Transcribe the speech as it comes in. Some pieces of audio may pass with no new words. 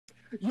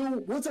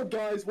Yo, what's up,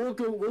 guys?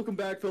 Welcome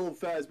back, fellow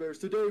Fazbears.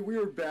 Today we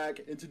are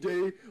back, and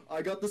today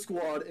I got the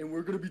squad, and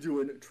we're gonna be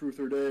doing Truth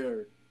or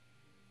Dare.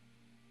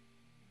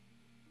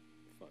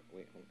 Fuck,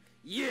 wait, hold on.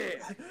 Yeah!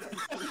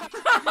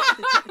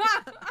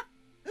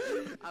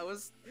 I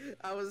was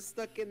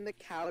stuck in the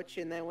couch,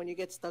 and then when you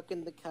get stuck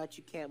in the couch,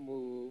 you can't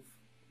move.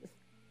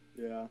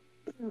 Yeah.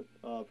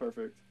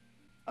 Perfect.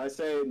 I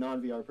say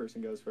non-VR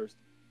person goes first.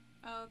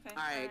 Oh, okay.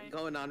 Alright,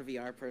 go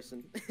non-VR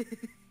person.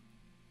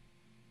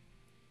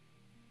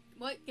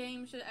 What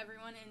game should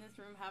everyone in this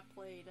room have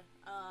played?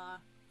 I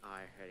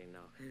already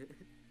know.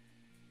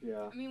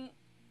 Yeah. I mean,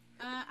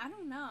 I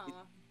don't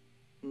know.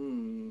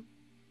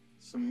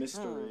 Some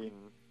mystery.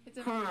 It's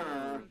a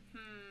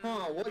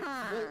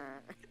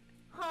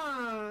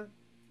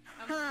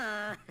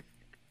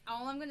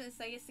all I'm gonna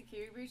say is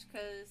security breach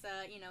because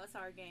you know it's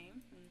our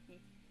game.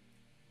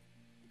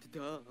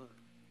 Duh.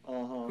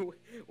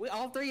 We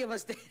all three of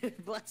us did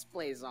Let's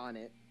Plays on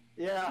it.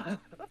 Yeah.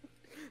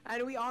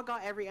 And we all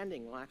got every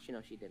ending. Well, actually,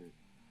 no, she didn't.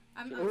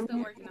 I'm still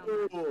working on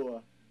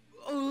that.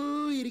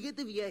 Oh, you get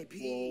the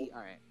VIP.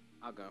 Alright,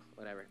 I'll go.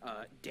 Whatever.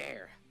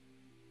 Dare.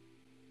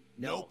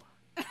 Nope.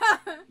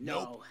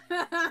 No.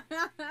 Nope.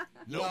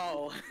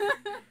 No.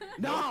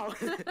 No.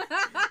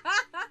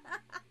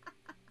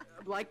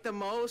 Like the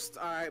most.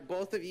 Alright,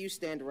 both of you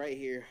stand right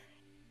here.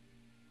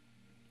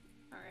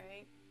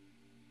 Alright.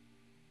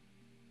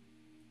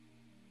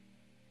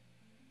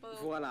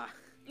 Voila.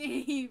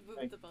 He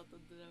moved the both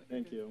of them.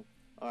 Thank you.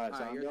 Alright,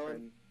 so I'm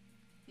going.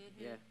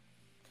 Yeah.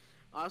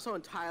 I also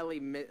entirely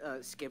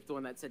skipped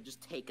one that said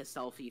just take a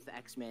selfie with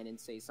X-Men and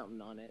say something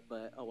on it,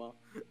 but oh well.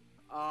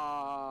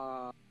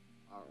 I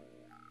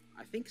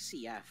think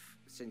CF,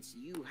 since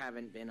you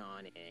haven't been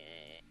on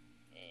it.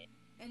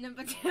 In a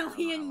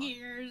battalion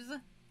years.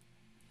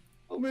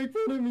 Oh, make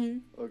fun of me.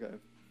 Okay.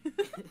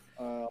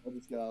 I'll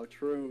just go.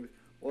 Truth.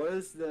 What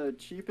is the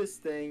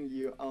cheapest thing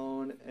you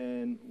own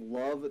and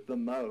love the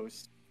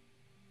most?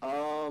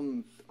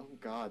 Oh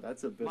god,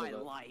 that's a bit My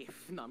of a...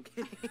 life. No, I'm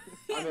kidding.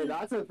 I mean,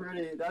 that's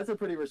a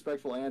pretty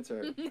respectful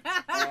answer.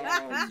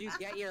 You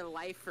get your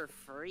life for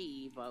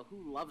free, but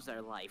who loves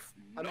their life?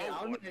 I mean,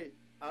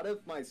 out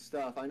of my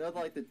stuff, I know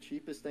like the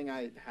cheapest thing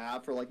I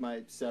have for like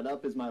my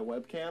setup is my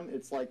webcam.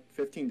 It's like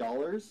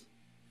 $15,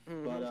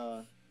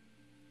 but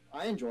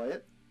I enjoy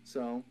it.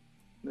 So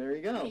there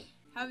you go.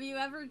 Have you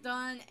ever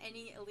done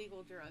any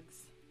illegal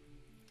drugs?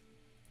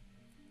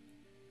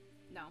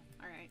 No.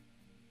 All right.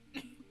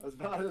 For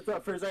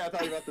a second, I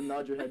thought you were about to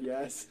nod your head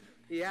yes.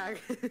 Yeah.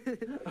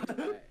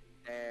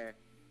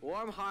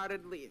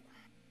 Warm-heartedly.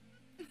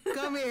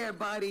 Come here,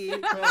 buddy.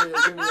 Come here,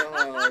 give me a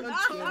hug.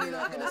 I'm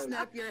not gonna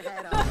snap your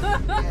head off.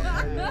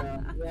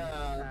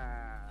 Yeah.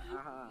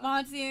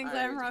 Monty and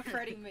Glamrock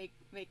Freddy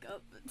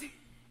makeup.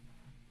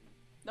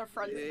 They're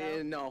friends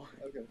now. No.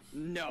 Okay.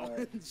 No.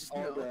 Right.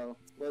 No. Bro.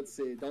 Let's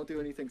see. Don't do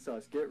anything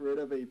sus. Get rid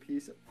of a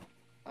piece of...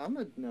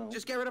 No.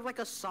 Just get rid of like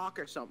a sock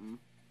or something.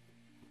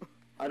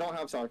 I don't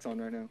have socks on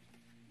right now.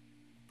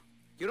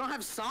 You don't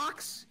have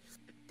socks?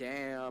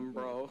 Damn,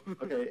 bro.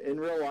 Okay, in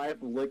real life,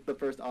 lick the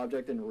first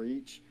object in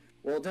reach.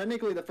 Well,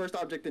 technically, the first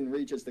object in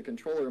reach is the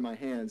controller in my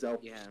hands. Oh,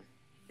 yeah.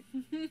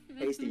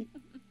 Tasty.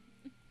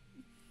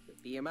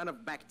 The amount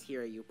of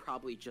bacteria you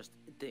probably just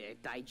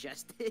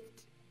digested.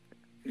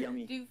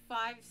 Yummy. Do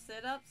 5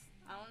 sit-ups?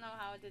 I don't know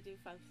how to do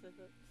 5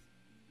 sit-ups.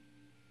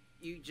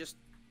 You just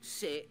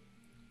sit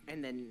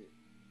and then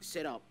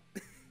sit up.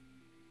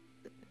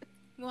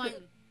 1,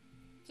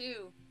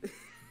 2,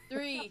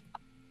 3,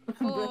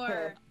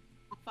 4,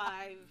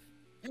 5.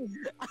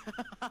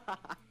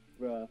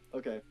 Bruh,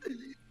 okay.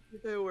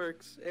 It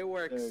works. It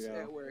works. There you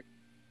go. It works.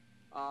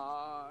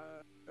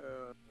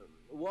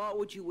 What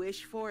would you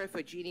wish for if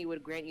a genie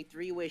would grant you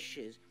 3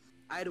 wishes?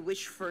 I'd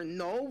wish for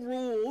no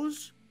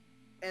rules,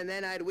 and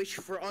then I'd wish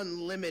for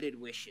unlimited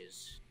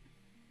wishes.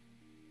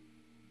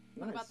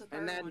 Nice. What about the third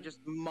And then one? just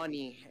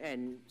money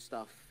and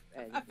stuff.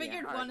 And, I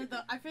figured yeah, one of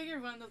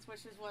those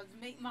wishes was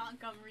make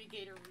Montgomery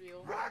Gator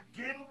real. Rock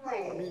and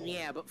roll.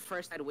 Yeah, but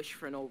first I'd wish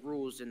for no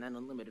rules, and then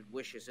unlimited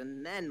wishes,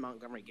 and then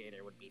Montgomery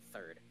Gator would be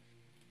 3rd.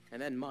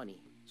 And then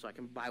money, so I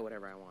can buy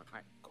whatever I want.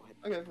 Alright, go ahead.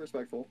 Okay,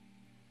 respectful.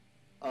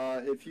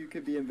 If you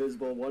could be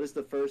invisible, what is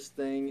the first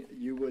thing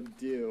you would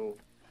do?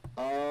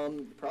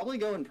 Probably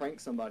go and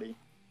prank somebody.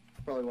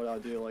 Probably what I'll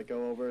do, like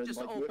go over and Just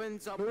like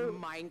opens up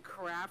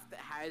Minecraft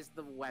that has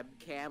the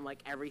webcam,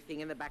 like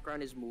everything in the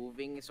background is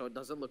moving, so it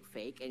doesn't look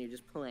fake, and you're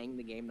just playing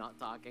the game, not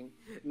talking.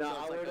 No, so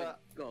I it's would. like a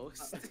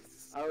ghost.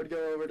 I would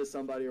go over to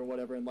somebody or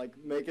whatever and like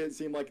make it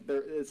seem like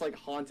it's like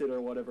haunted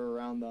or whatever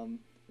around them.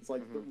 It's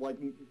like like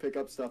pick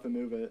up stuff and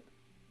move it.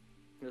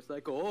 It's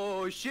like,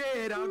 oh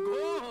shit, a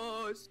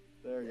ghost.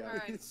 There you go.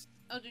 Alright,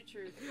 I'll do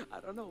truth. I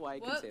don't know why I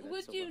can What say that.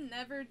 would so you much.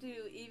 never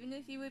do, even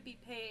if you would be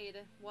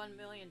paid $1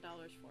 million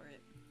for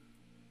it?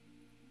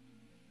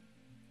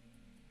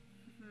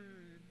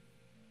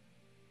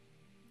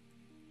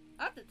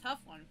 That's a tough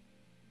one.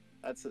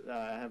 That's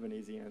I have an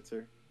easy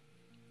answer.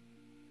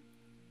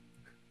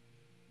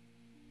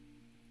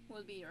 What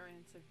would be your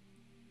answer?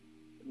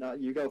 No,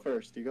 you go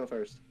first. You go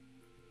first.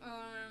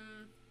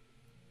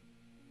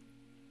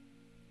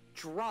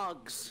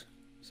 drugs.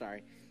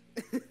 Sorry.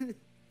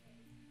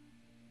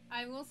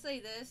 I will say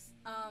this.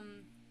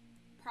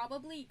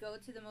 Probably go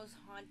to the most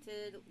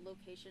haunted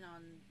location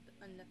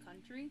in the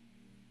country,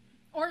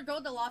 or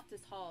go to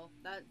Loftus Hall.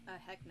 That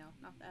heck no,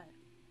 not that.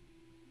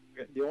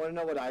 Do you want to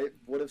know what I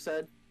would have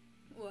said?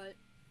 What?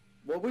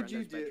 What would you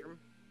Brenda's do? bedroom?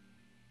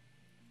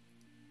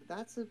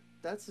 That's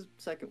a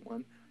second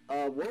one.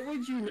 What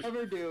would you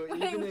never do,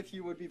 even if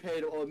you would be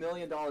paid $1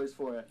 million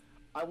for it?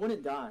 I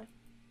wouldn't die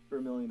for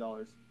 $1 million.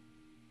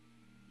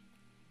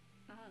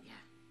 Yeah,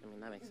 I mean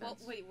that makes Well,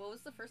 sense. wait, what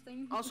was the first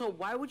thing? Also,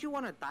 why would you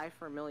want to die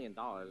for $1 million?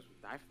 Die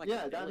for like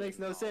Yeah, $1 that makes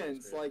no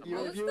billion sense. or Like,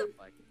 something. you- if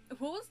Like,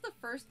 What was the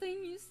first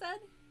thing you said?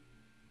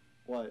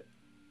 What?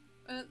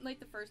 Like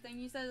the first thing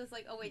you said was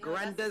like, oh wait, no,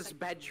 that's the Brenda's second-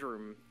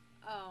 bedroom.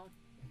 Oh.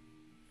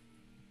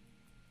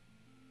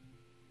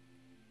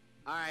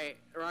 Alright,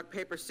 rock,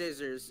 paper,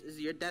 scissors is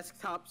your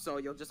desktop, so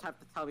you'll just have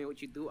to tell me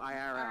what you do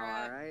IRL,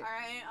 alright?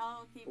 Alright,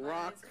 I'll keep my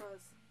Rock. eyes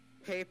closed.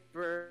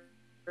 Paper,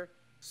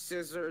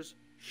 scissors,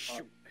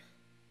 shoot.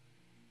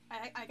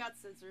 I got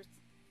scissors,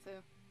 too.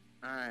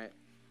 Alright.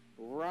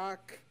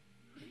 Rock,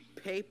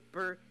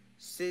 paper,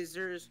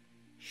 scissors,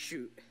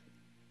 shoot.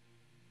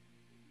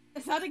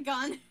 Is that a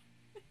gun?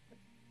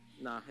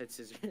 Nah, it's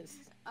scissors.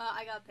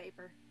 I got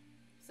paper.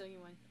 So you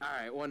win.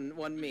 Alright,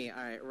 one me.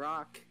 Alright,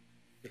 rock,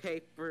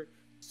 paper,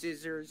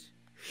 scissors,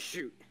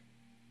 shoot.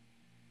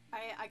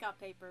 I got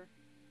paper.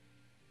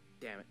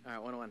 Damn it.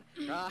 Alright,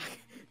 1-1. Rock,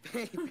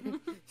 paper,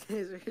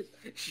 scissors,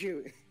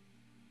 shoot.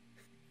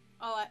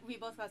 Oh, we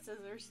both got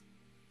scissors.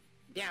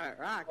 Damn it,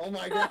 rock. Oh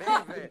my god.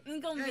 Paper,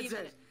 I'm gonna be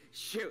scissors,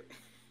 shoot.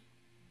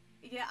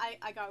 Yeah,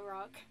 I got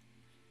rock.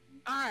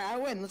 Alright, I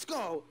win. Let's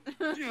go.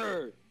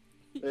 Yeah.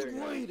 There you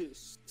go.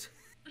 Greatest.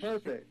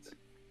 Perfect.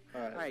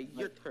 Alright. Alright,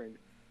 your turn.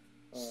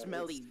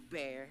 Smelly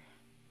bear.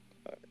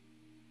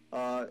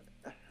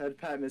 Head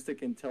pat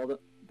Mystic and tell them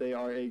they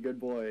are a good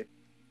boy.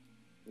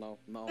 No.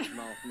 Get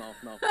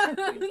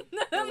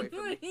No, away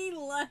from me. he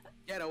left.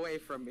 Get away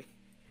from me.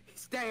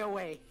 Stay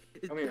away.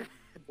 Come here.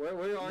 Where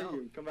are No.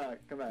 you? Come back.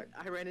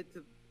 I ran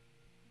into...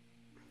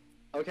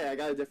 Okay, I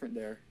got a different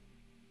dare.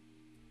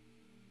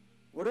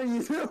 What are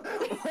you doing?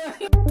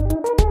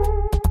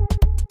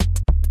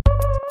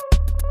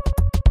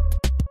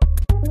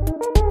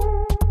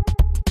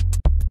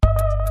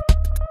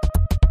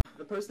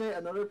 Impersonate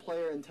another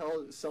player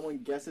until someone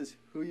guesses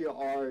who you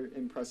are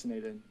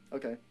impersonating.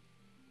 Okay.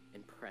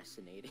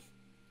 Impersonating.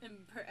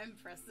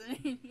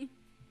 Impersonating.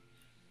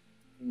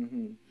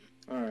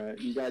 Alright,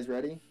 you guys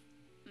ready?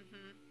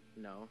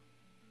 No.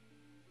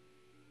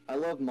 I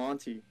love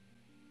Monty.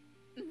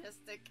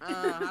 Mystic.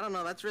 I don't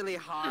know. That's really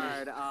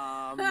hard.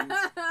 No,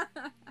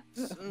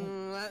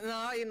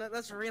 you know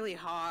that's really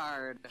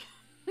hard.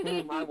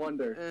 I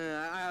wonder.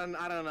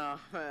 I don't know.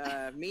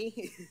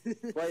 Me?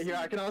 Wait, here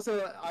I can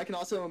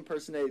also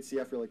impersonate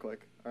CF really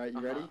quick. All right, you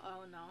ready?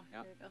 Oh no.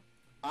 Yeah. Here we go.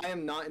 I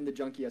am not in the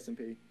junkie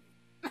SMP.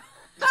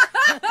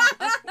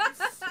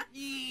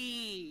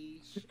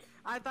 Yeesh.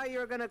 I thought you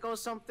were gonna go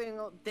something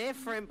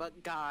different,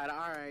 but God,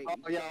 all right.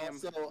 Oh yeah, damn,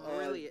 also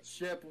really.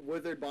 ship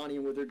Withered Bonnie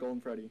and Withered Golden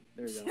Freddy.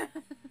 There you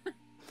go.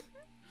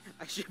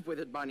 I ship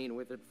Withered Bonnie and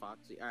Withered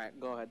Foxy. All right,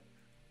 go ahead.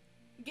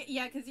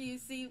 Yeah, because you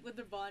see with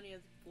the Bonnie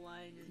is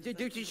blind. And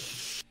Dude, stuff.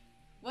 shh.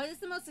 What is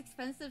the most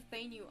expensive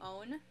thing you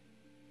own?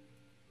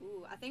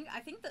 Ooh, I think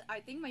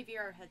my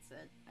VR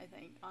headset. I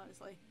think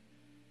honestly.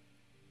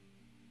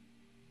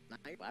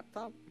 My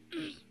laptop.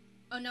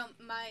 Oh no,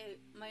 my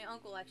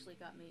uncle actually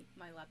got me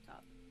my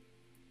laptop.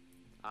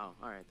 Oh,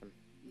 all right then.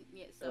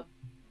 Yeah, so.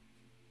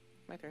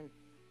 My turn.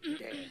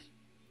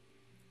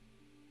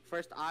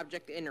 First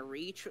object in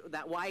reach.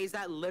 Why is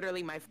that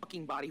literally my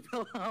fucking body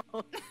pillow?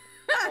 Oh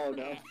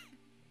no.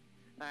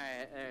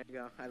 Alright, there you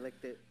go. I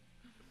licked it.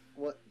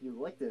 What?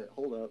 You licked it?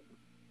 Hold up.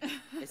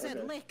 It said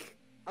Okay. lick.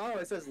 Oh,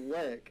 it says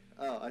lick.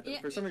 Oh, Yeah.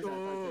 for some reason I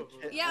thought it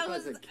said kid. Yeah, I it thought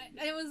was said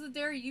kid. it was the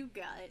dare you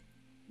got.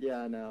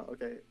 Yeah, no.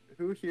 Okay.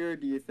 Who here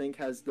do you think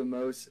has the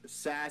most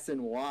sass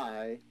and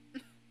why?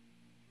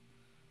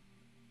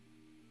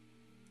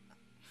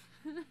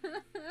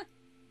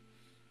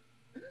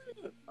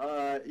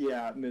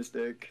 Yeah,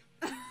 Mystic.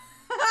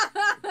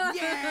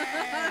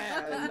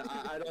 Yeah! And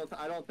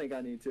I don't think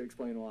I need to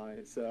explain why.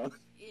 So.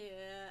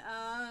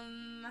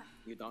 Yeah.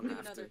 You don't have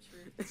another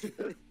to.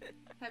 truth.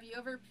 Have you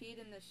ever peed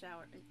in the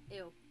shower?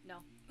 Ew. No.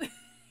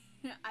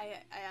 I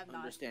have not.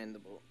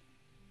 Understandable.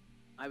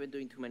 I've been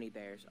doing too many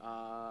dares.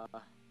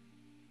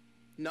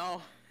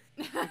 No.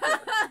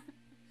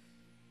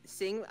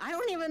 Sing. I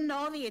don't even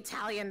know the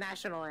Italian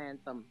national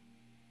anthem.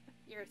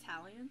 You're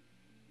Italian?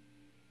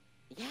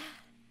 Yeah.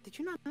 Did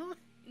you not know?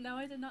 No,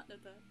 I did not know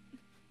that.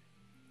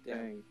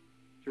 Dang.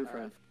 True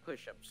friend.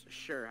 Push-ups.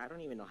 Sure. I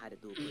don't even know how to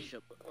do a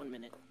push-up. 1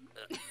 minute.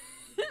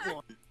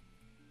 1,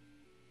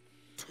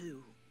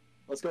 2,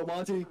 Let's go,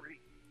 Monty. 3,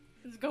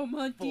 Let's go,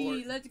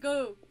 Monty. 4. Let's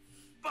go.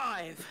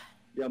 5.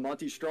 Yeah,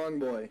 Monty strong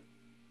boy.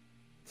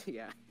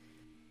 Yeah.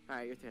 All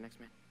right, your turn, next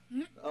man.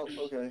 Oh,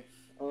 okay.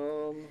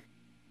 Oh.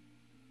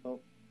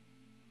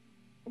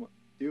 Come on.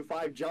 Do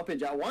 5 jumping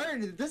jacks.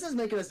 This is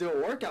making us do a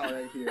workout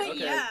right here.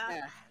 Okay.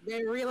 Yeah.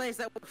 They realize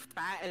that we're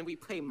fat and we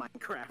play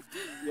Minecraft.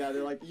 Yeah,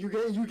 they're like, you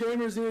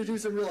gamers need to do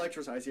some real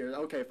exercise here.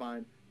 Okay,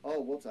 fine.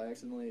 Oh, whoops, I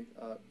accidentally,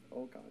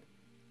 oh god.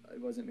 It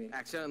wasn't me.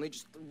 Accidentally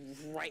just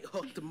right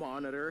hooked the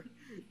monitor.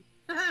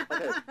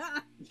 Okay.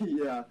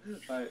 Yeah.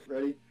 Alright,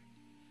 ready?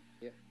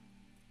 Yeah.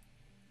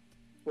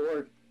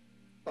 4,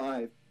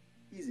 5.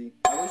 Easy.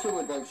 I wish it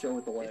would, like, show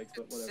with the legs,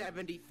 but whatever.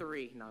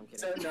 73. No, I'm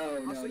kidding.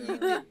 No. Also,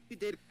 you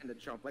did kind of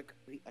jump. Like,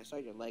 I saw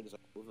your legs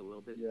move a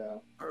little bit. Yeah.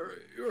 Alright,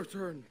 your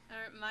turn.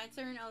 Alright, my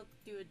turn. I'll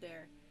do a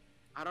dare.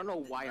 I don't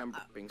know why I'm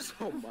burping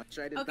so much.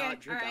 I did Okay,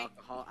 not drink alright.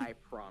 alcohol, I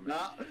promise.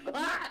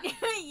 Nah.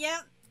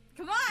 Yep.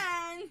 Come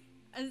on.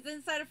 It's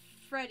inside of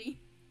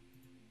Freddy.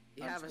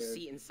 You I'm have a scared.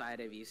 seat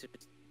inside of you, so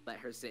just let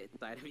her sit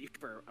inside of you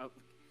for.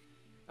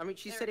 I mean,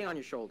 she's There sitting we on go.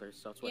 your shoulders,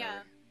 so it's whatever.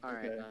 Yeah. All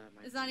right. Okay.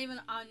 It's not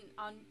even on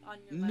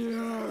your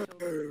left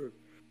shoulder.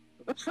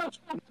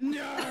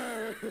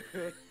 No.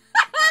 Alright,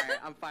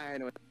 I'm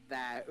fine with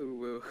that. Ooh.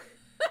 Woo.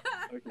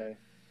 Okay.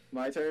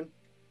 My turn?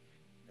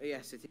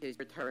 Yes, it is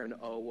your turn.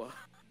 Oh.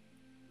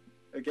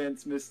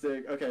 Against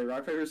Mystic. Okay,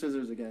 rock, paper,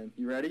 scissors again.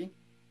 You ready?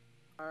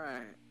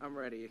 Alright, I'm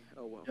ready.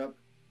 Oh well. Yep.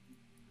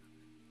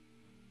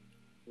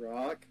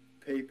 Rock,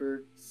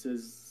 paper,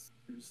 scissors,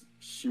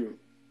 shoot.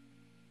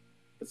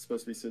 It's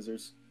supposed to be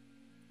scissors.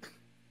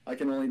 I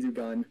can only do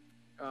gun.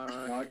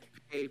 Rock,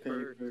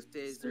 Paper, paper,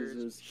 scissors,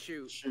 scissors,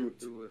 shoot.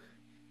 shoot. Ooh.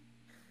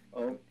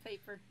 Oh.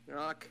 Paper.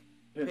 Rock,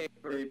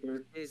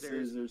 paper,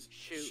 scissors,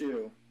 shoot.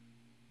 shoot.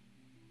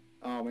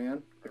 Oh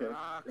man. Okay.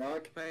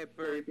 Rock,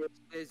 paper, paper,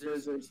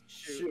 scissors, scissors,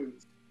 shoot.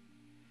 shoot.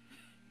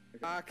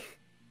 Okay. Rock,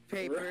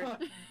 paper,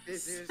 Rock,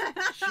 scissors,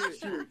 shoot.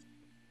 shoot.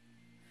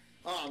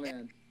 Oh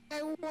man.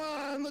 I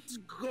won. Let's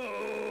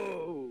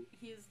go.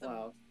 He's the.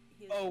 Wow.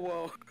 He's Oh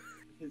whoa.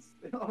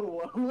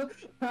 Oh whoa.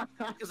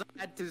 Because I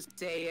had to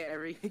say it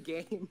every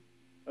game.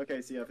 Okay,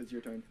 CF, it's your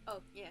turn.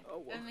 Oh yeah. Oh,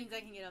 wow. That means I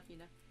can get up, you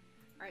know.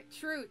 All right.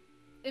 Truth.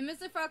 If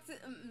Mr. Fox,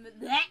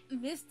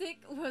 Mystic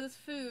was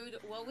food,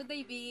 what would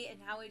they be, and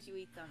how would you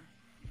eat them?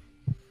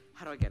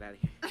 How do I get out of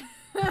here?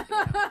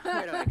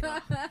 Where do I go?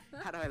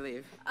 How do I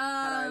leave?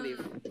 How do I leave?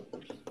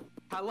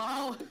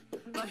 Hello?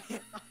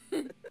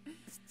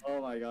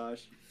 Oh my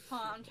gosh.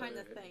 Hold on, I'm trying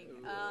to think.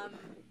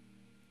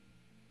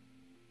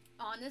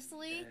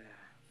 Honestly,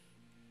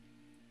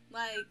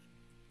 like,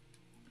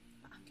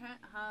 I'm trying.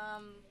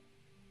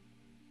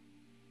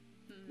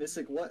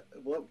 Mystic, what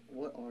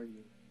are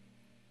you?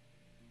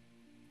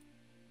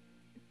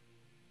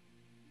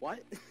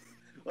 What?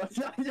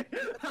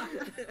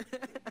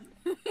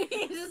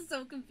 He's just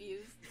so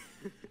confused.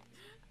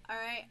 All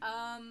right.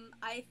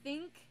 I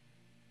think.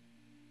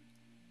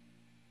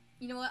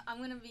 You know what? I'm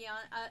gonna be on.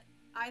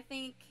 I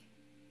think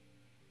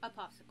a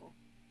popsicle.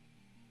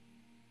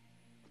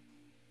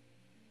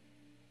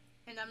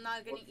 And I'm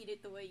not gonna eat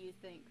it the way you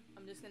think.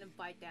 I'm just gonna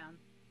bite down.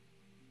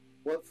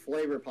 What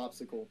flavor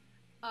popsicle?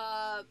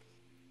 I'm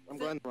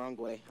going the wrong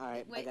way.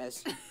 Alright, bye Wait.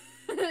 guys.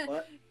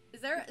 What? Is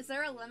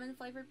there a lemon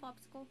flavored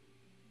popsicle?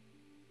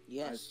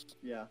 Yes.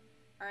 Yeah.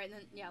 All right,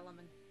 then yeah,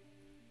 lemon.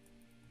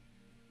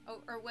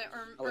 Oh, or wait,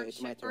 Oh, wait,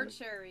 it's my or turn.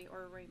 cherry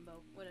or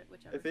rainbow,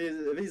 whichever. If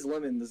he's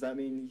lemon, does that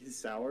mean he's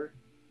sour?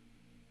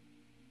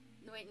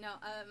 Wait, no.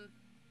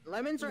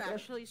 Lemons are Okay.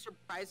 actually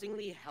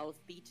surprisingly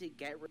healthy to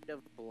get rid of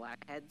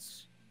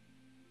blackheads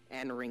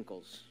and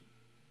wrinkles.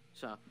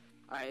 So,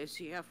 alright, if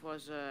CF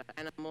was an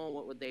animal,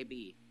 what would they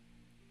be?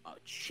 A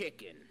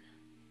chicken.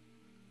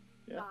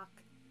 Yeah.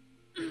 Bach.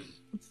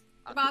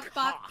 A Bach,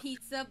 cock.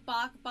 pizza,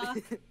 Bach.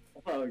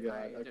 Oh god.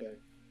 Alright, Okay.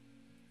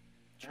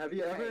 Have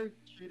you ever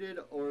cheated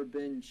or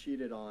been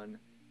cheated on?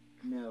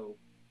 No.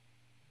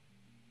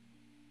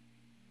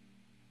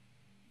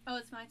 Oh,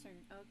 it's my turn.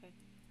 Okay.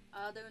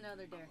 I'll do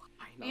another dare.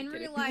 No, In I'm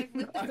real kidding. life,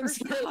 with the I'm first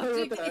scared.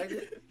 What the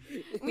object.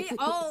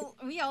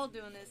 heck? we all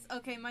doing this.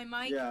 Okay, my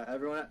mic. Yeah,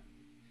 everyone.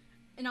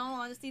 In all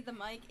honesty, the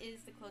mic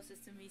is the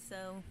closest to me,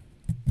 so.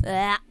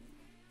 Oh,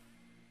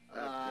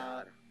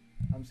 God.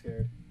 I'm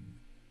scared.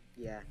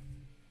 Yeah.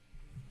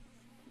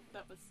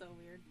 That was so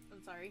weird.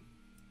 I'm sorry.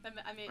 I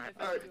mean, Alright,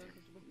 if I alright. made you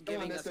uncomfortable.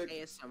 Giving us Mystic.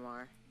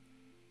 ASMR.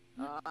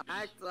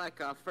 Act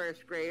like a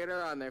first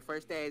grader on their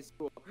first day at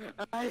school.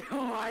 I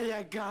want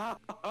to go.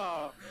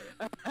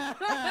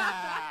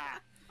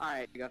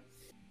 Alright, you go.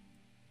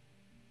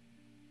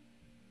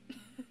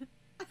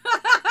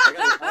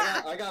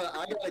 I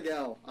gotta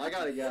go. I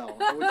gotta go.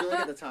 Would you look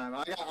at the time?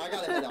 I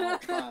gotta head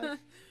out. 5.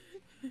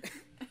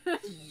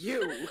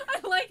 You. I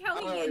like how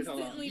I don't know he what you're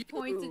talking instantly about.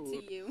 pointed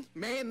You. to you.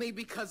 Mainly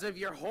because of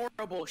your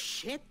horrible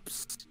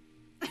ships.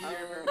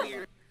 Your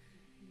weird.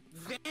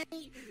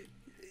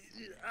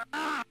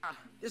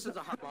 This is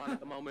a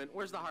harmonica moment.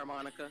 Where's the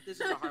harmonica? This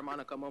is a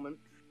harmonica moment.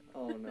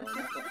 Oh no. not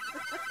that.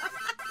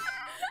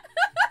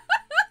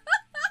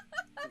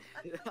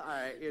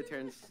 Alright, your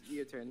turn.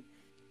 Your turn.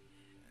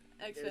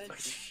 X-Men.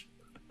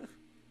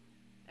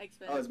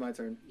 X-Men. Oh, it's my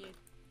turn. Yeah.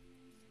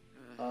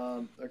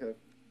 Okay.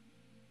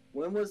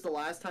 When was the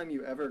last time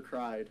you ever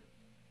cried?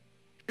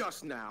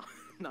 Just now.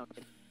 No.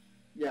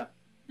 Yeah.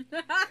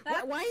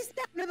 Why is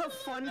that in the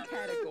fun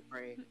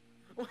category?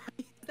 Why?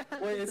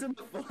 Wait, isn't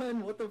it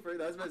fun? What the frick?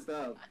 That's messed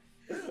up.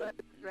 That's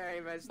very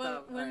messed But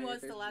up. when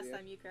Alright, was the last yeah.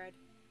 time you cried?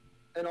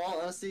 In all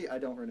honesty, I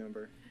don't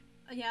remember.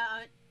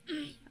 Yeah,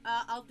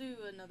 I'll do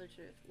another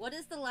truth. What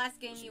is the last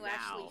game you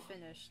actually Now.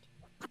 finished?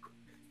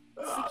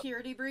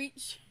 Security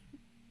Breach?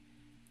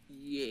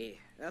 Yeah,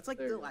 that's like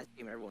There the you go. last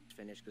game everyone's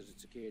finished because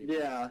it's security.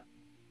 Yeah.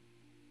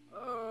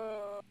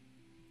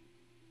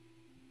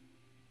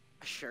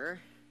 Sure.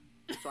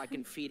 So I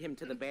can feed him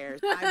to the bears.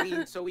 I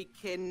mean, so we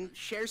can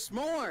share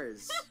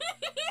s'mores.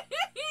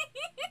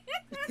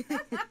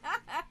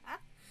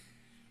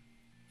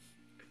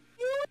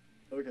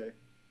 Okay.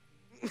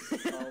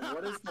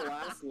 What is the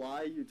last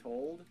lie you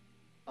told?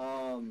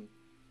 I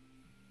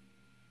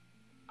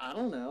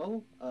don't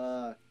know.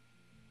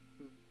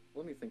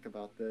 Let me think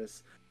about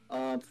this.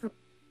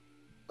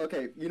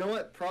 Okay, you know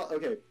what?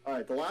 Okay,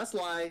 alright, the last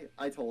lie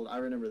I told, I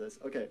remember this.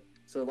 Okay,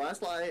 so the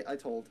last lie I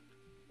told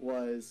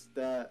was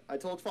that I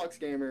told Fox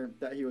Gamer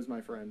that he was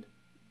my friend.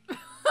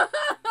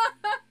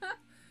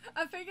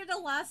 I figured the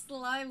last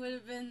lie would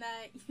have been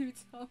that you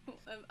told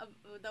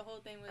the whole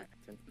thing was.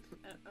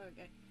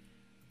 Okay,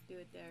 do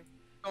it there.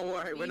 Don't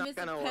worry, we're You not miss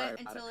gonna a worry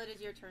pet about until it. it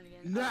is your turn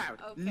again. No,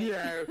 Oh, okay.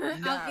 no,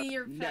 no, I'll be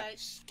your no, pet.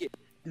 skip.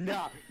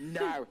 No,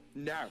 no,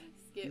 no,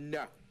 Skip.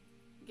 no.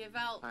 Give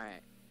out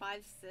Alright,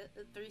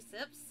 3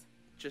 sips.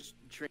 just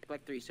drink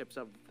like 3 sips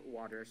of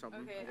water or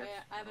something. Okay,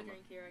 I have a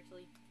drink here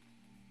actually.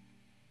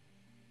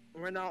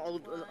 We're not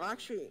old. One.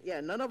 Actually,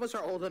 yeah, none of us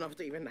are old enough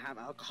to even have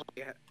alcohol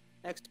yet.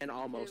 X and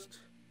almost.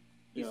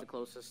 He's Yeah. the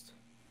closest.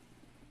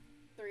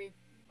 3.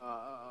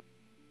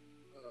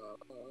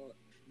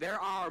 There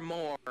are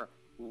more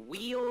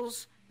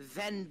wheels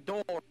than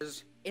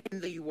doors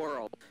in the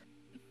world.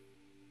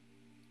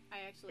 I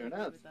actually Fair agree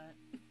enough. with that.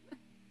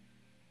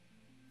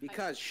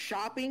 Because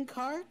shopping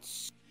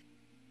carts,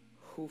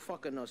 who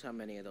fucking knows how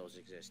many of those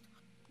exist?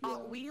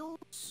 Hot Yeah.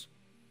 Wheels,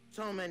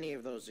 so many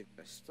of those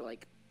exist.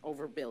 Like,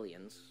 over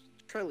billions.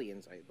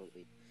 Trillions, I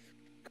believe.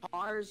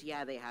 Cars,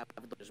 yeah, they have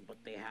those,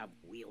 but they have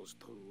wheels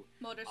too.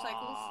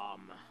 Motorcycles.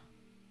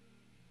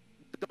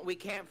 We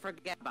can't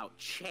forget about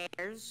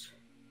chairs.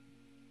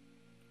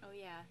 Oh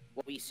yeah.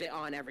 What we sit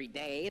on every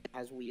day that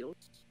has wheels.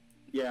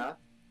 Yeah.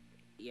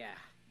 Yeah.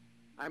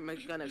 I'm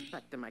gonna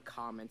expect in my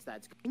comments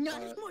that's no,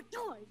 there's more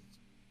doors.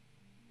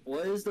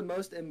 What is the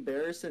most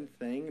embarrassing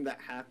thing that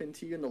happened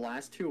to you in the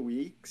last 2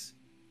 weeks?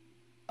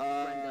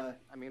 Brenda.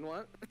 I mean,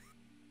 what?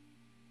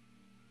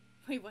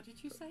 Wait, what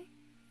did you say?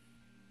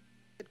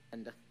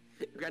 Brenda.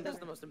 Brenda's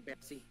the most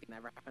embarrassing thing that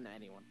ever happened to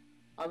anyone.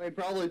 I mean,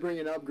 probably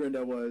bringing up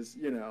Grinda was,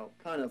 you know,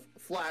 kind of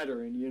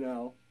flattering, you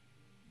know.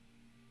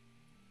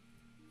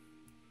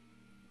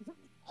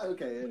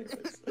 Okay,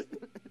 anyways.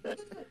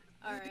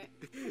 Alright.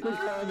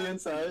 On the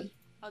inside.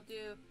 I'll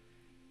do.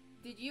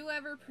 Did you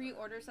ever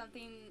pre-order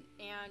something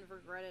and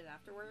regret it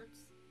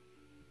afterwards?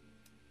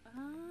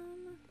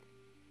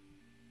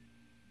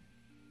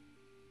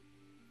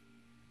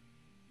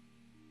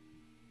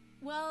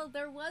 Well,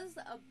 there was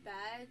a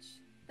badge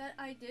that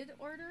I did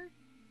order,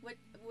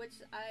 which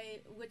I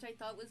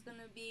thought was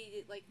gonna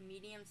be like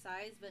medium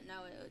size, but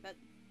no, that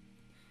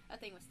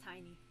thing was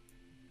tiny.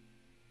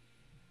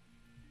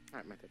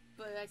 Alright, my turn.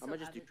 But I I'm still gonna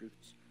just have do it.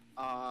 truths.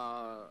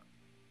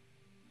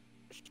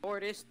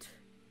 Shortest.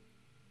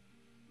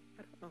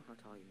 I don't know how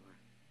tall you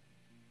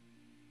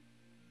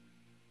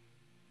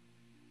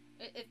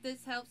are. If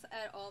this helps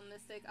at all,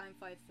 Mystic, I'm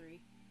 5'3".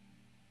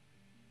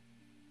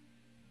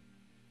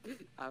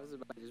 I was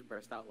about to just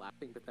burst out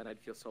laughing, but then I'd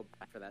feel so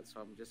bad for that, so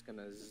I'm just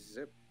gonna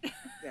zip.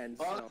 And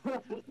so,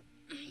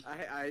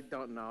 I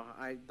don't know.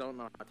 I don't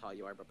know how tall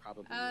you are, but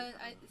probably.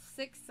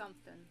 6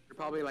 something. You're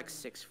probably like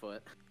 6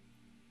 foot.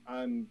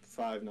 I'm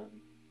 5'9".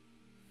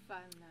 5'9".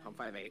 I'm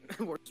 5'8".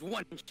 We're just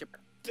 1 inch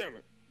apart. Damn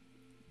it.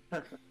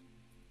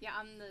 Yeah,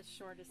 I'm the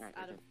shortest Alright,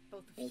 out of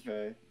both of you.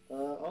 Okay.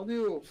 I'll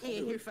do.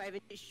 Hey, you're 5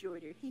 inches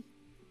shorter.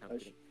 Uh,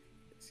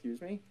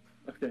 Excuse me?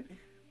 Okay.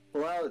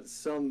 Pull out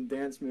some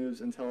dance moves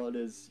until it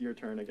is your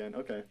turn again.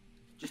 Okay.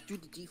 Just do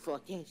the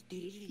default dance.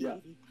 Yeah.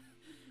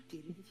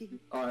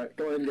 Alright,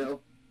 go ahead and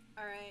go.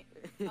 Alright,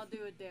 I'll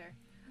do it there.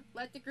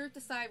 Let the group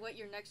decide what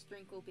your next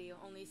drink will be.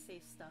 Only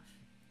safe stuff.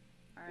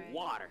 Alright.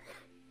 Water.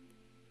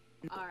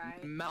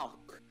 Alright.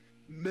 Milk.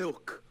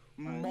 Milk.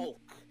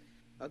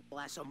 A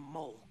glass of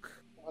milk.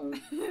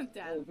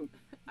 Damn.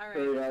 Alright.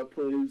 Hurry up,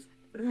 please.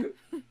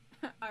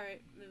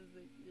 Alright.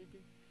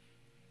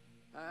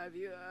 Have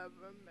you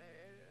ever made...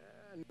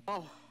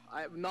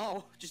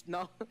 No, just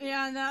no.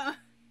 Yeah, no.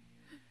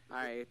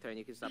 Alright, your turn.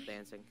 You can stop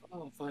dancing.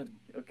 Oh, fine.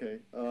 Okay.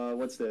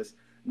 What's this?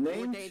 We're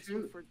Name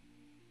dancing 2. for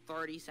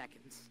 30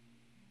 seconds.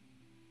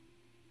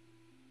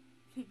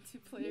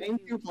 Name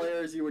 2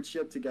 players you would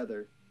ship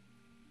together.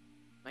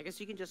 I guess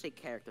you can just say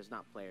characters,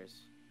 not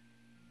players.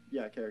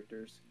 Yeah,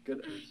 characters.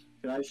 Good.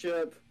 Can I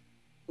ship?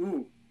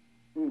 Ooh.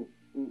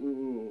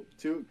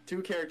 Two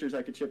characters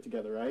I could ship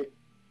together, right?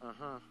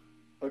 Uh-huh.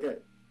 Okay.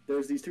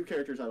 There's these 2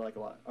 characters I like a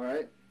lot. All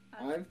right.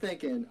 I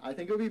think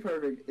it would be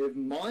perfect if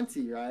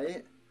Monty,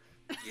 right?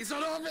 You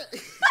son of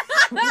it!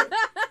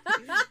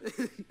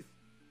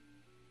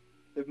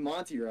 If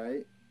Monty,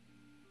 right?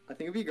 I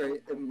think it'd be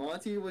great if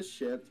Monty was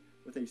shipped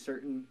with a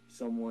certain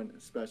someone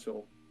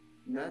special.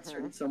 And that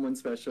certain someone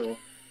special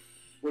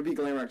would be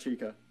Glamrock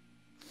Chica.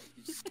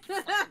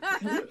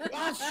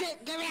 Oh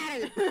shit! Get me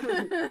out of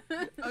here!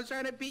 I was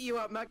trying to beat you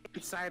up, not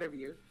inside of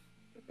you.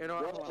 You know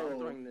what? I'm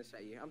throwing this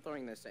at you. I'm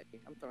throwing this at you.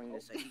 I'm throwing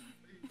this at you.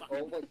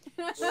 Oh my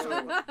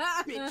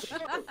Bitch!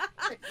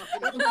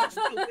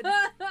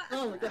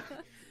 Oh my god.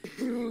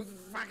 You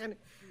fucking.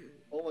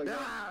 Oh my god.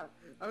 Ah,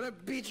 I'm gonna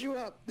beat you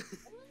up.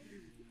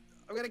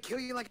 I'm gonna kill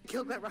you like I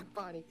killed that rock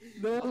Bonnie.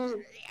 No.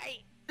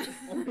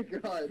 Oh my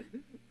god.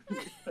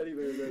 Teddy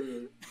bear, teddy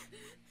bear.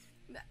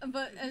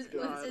 But is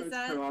crying.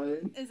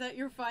 that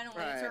your final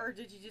answer, Right. or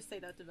did you just say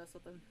that to mess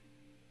with him?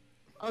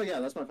 Oh yeah,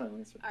 that's my final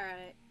answer.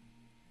 Alright.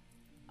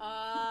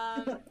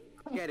 I'm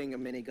getting a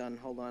minigun.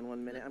 Hold on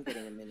 1 minute. I'm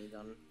getting a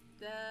minigun.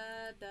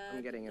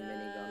 I'm getting a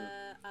minigun.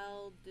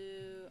 I'll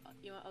do.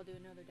 You know what? I'll do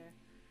another dare.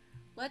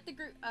 Let the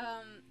group.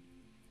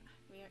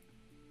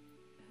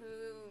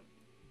 Who?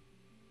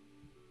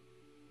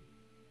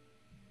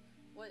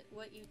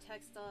 What you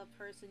text the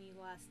person you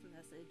last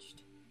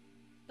messaged?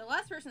 The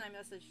last person I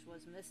messaged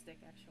was Mystic,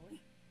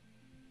 actually.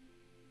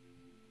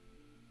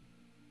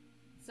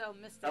 So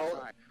Mystic. Oh,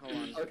 Alright, hold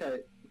on. okay.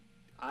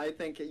 I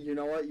think you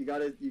know what you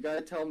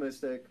gotta tell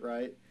Mystic,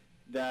 right,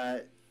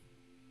 that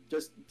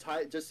just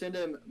send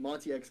him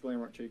Monty X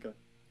Glamrock Chica.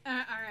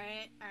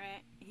 Alright.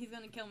 He's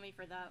gonna kill me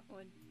for that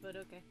one, but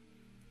okay.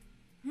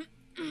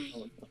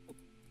 Oh,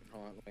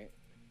 Hold on, wait.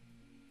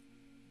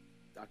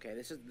 Okay,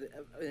 this is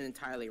an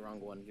entirely wrong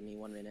one. Give me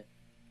 1 minute.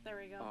 There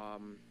we go.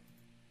 Alright.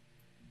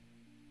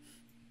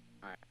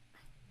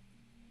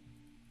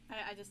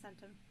 I just sent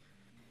him.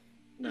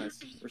 nice.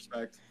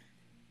 Respect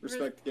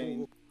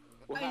gained.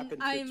 What happened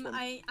to I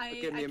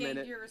Give me a gained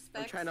minute. your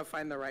respect. I'm trying to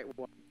find the right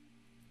one.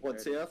 What,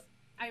 CF?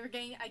 I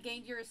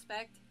gained your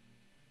respect.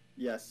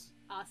 Yes.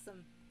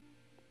 Awesome.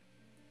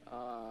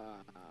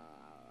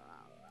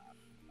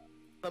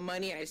 The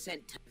money I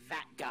sent to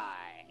that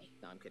guy.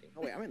 No, I'm kidding.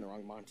 Oh wait, I'm in the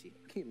wrong Monty.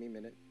 Give me a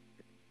minute.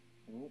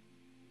 Oh.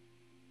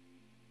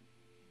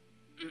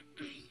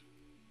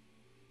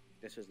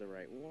 This is the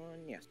right one.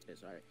 Yes, it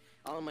is. All right.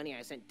 All the money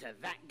I sent to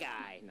that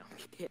guy. No,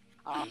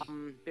 I'm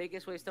kidding.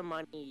 Biggest waste of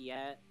money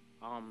yet.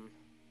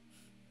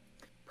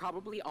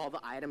 Probably all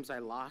the items I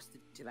lost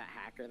to that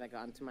hacker that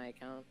got into my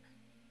account.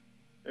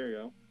 There you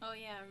go. Oh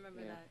yeah, I remember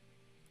Yeah.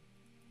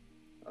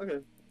 that. Okay.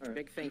 All right.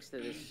 Big thanks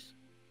to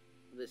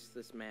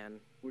this man.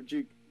 Would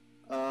you?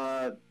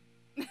 Sure.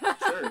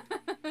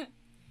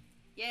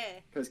 Yeah.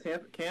 Because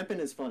camping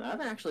is fun. I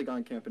haven't actually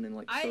gone camping in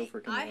like so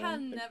freaking long. I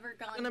have never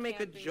gone. I'm gonna make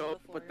a camping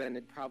joke, before. but then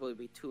it'd probably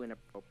be too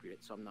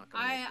inappropriate, so I'm not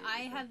gonna. I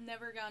make it. have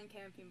never gone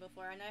camping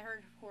before, and I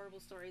heard horrible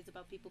stories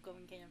about people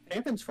going camping.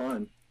 Camping's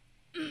fun.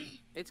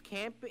 It's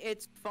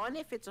It's fun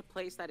if it's a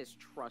place that is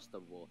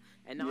trustable,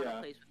 and not Yeah.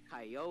 a place with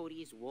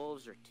coyotes,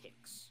 wolves, or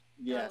ticks,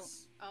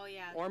 Yes. Oh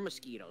yeah. or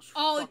mosquitoes.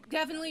 Oh, Fuck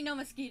definitely no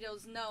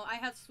mosquitoes. No, I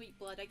have sweet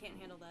blood. I can't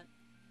handle that.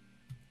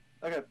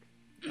 Okay.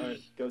 All right.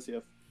 Go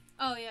CF.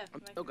 Oh yeah.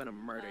 I'm still gonna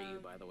murder you,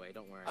 by the way.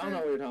 Don't worry. I don't know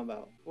what you're talking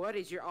about. What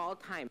is your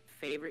all-time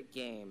favorite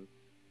game?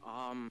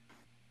 Not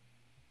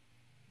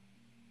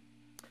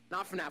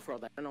FNAF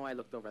World. I don't know why I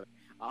looked over there.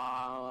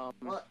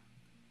 What?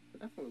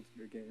 That was a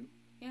good game.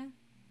 Yeah.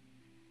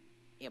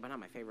 Yeah, but not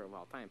my favorite of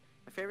all time.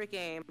 My favorite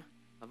game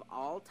of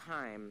all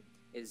time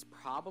is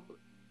probably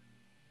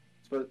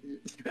But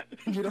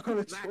you don't have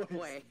a back choice.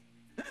 away.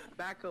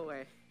 Back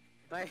away.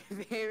 My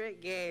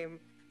favorite game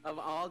of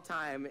all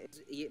time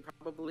is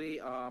probably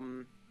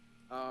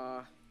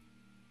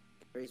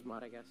Gary's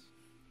Mod, I guess.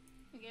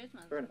 Okay, it's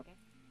mine. Fair enough.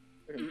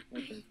 Okay.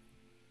 Okay.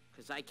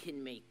 Cause I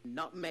can make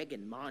Nutmeg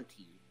and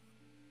Monty.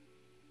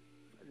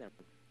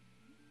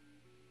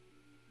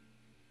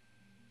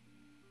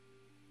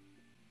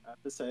 I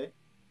have to say,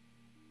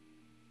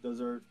 those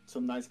are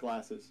some nice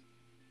glasses.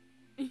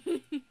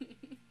 Can't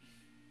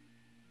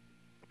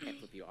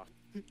flip you off.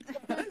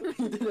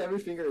 You did every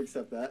finger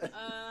except that.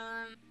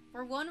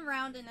 For one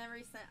round in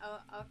every Oh,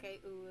 okay.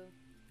 Ooh.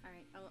 All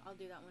right. I'll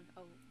do that one.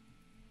 Oh.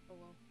 Oh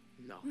well.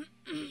 No.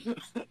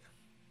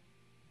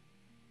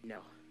 No.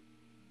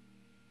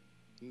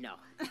 No.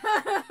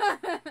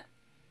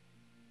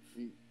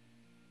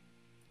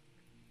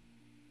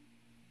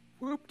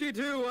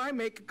 Whoop-de-doo, I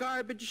make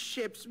garbage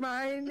ships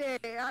my name.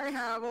 I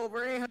have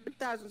over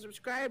 800,000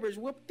 subscribers.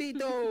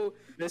 Whoop-de-doo.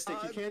 Mystic,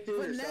 you can't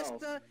do it yourself.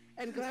 Vanessa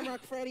and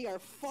Glamrock Freddy are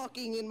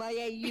fucking in my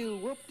AU.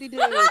 Whoop-de-doo.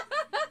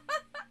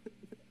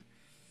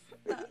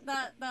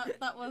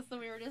 that was the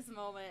weirdest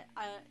moment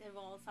of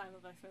all time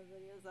of X-Men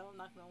videos, though, I'm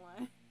not gonna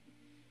lie.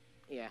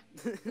 Yeah.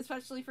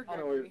 Especially for I don't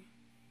know Gregory.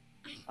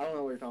 I don't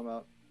know what you're talking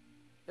about.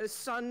 His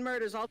son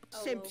murders all Oh,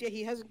 simps, well. yet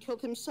he hasn't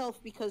killed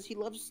himself because he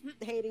loves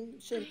hating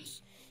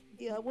simps.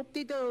 Yeah,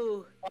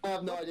 whoop-de-doo. I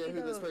have no idea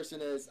who this person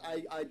is.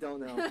 I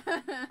don't know.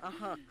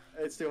 Uh-huh.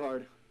 It's too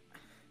hard.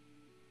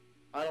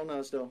 I don't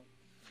know still.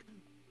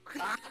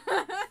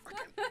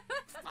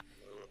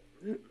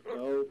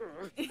 No.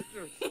 He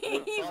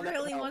Oh, no,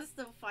 really no. wants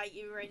to fight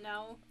you right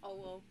now. Oh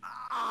well.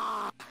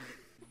 Ah!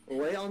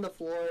 Lay on the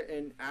floor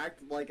and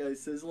act like a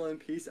sizzling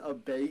piece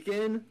of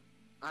bacon?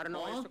 I don't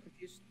know why Huh? you're so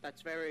confused.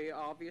 That's very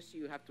obvious.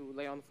 You have to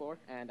lay on the floor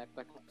and act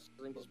like a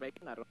sizzling piece of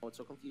bacon. I don't know what's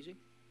so confusing.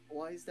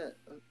 Why is that?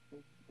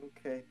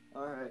 Okay,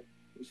 alright.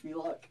 Wish me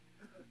luck.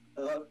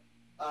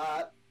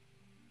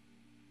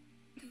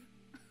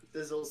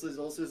 Sizzle,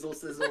 sizzle, sizzle,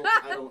 sizzle.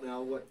 I don't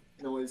know what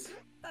noise.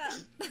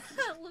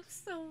 That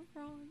looks so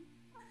wrong.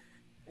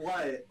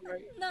 What?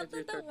 Right.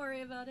 Nothing, don't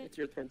worry about it. It's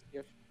your turn,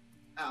 Steve.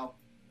 Ow.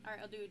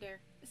 Alright, I'll do a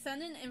dare.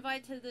 Send an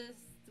invite to this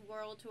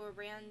world to a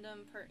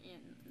random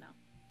no.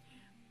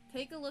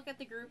 Take a look at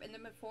the group and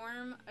then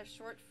perform a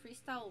short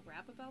freestyle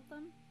rap about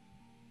them?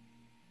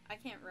 I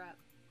can't rap.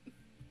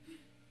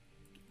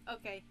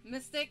 Okay,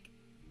 Mystic.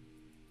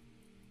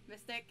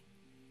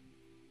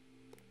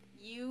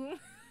 You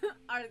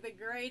are the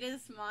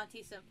greatest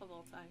Monty Simp of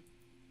all time.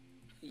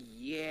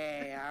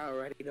 Yeah, I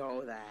already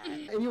know that.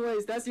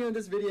 Anyways, that's the end of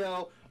this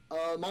video.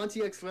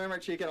 Monty X Glamour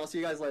Chicken. I'll see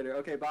you guys later.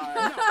 Okay,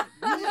 bye.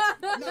 No, no,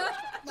 no,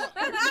 no,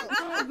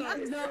 no,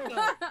 no,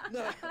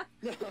 no,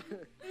 no.